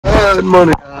Good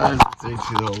morning, guys. It's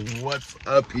HCO. What's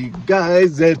up, you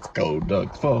guys? It's Go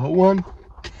Ducks 401.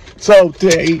 So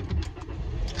today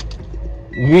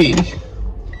we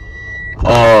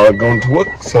are going to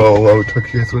work. So I'll talk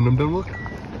to you guys when I'm done work.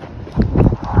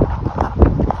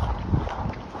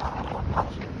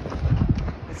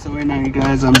 So right now, you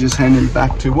guys, I'm just heading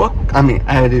back to work. I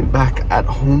headed back at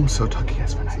home. So talk to you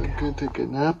guys when I get. Gonna take a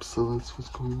nap, so that's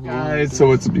what's going on. Guys, so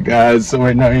what's up, you guys? So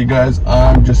right now, you guys,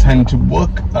 I'm just heading to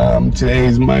work. Today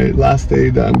is my last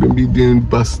day that I'm gonna be doing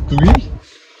bus 3.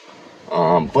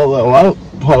 For a little while,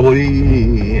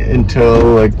 probably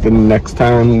until like the next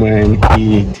time when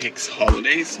he takes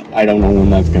holidays. I don't know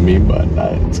when that's gonna be, but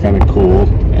it's kind of cool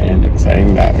and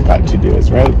exciting that I got to do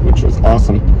his route, which was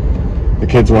awesome. The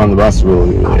kids were on the bus,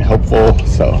 really helpful.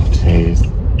 So today's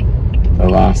the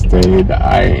last day that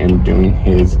I am doing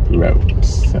his route.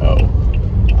 So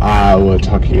I will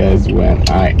talk to you guys when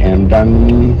I am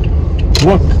done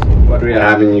work. What are we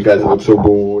having? You guys look so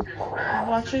bored. I'm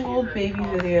watching old baby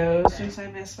videos because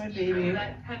I miss my baby.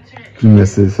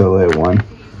 Mrs. LA one.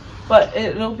 But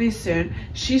it'll be soon.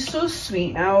 She's so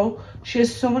sweet now. She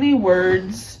has so many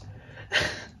words.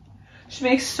 She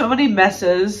makes so many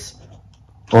messes.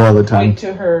 All the time.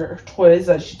 To her toys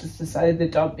that she just decided to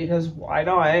dump because why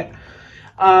not?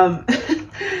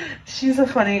 She's a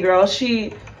funny girl.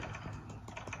 She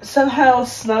somehow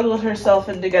snuggled herself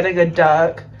into getting a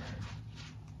duck.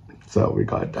 So we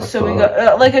got duck. So we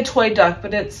got like a toy duck,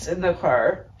 but it's in the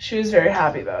car. She was very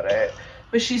happy about it.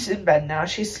 But she's in bed now.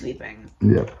 She's sleeping.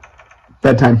 Yep.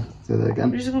 Bedtime. Say that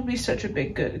again. She's gonna be such a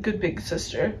good big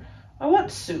sister. I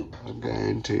want soup. Okay,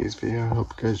 in today's video, I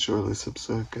hope you guys surely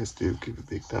subscribe. Guys, do give a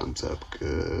big thumbs up.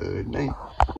 Good night.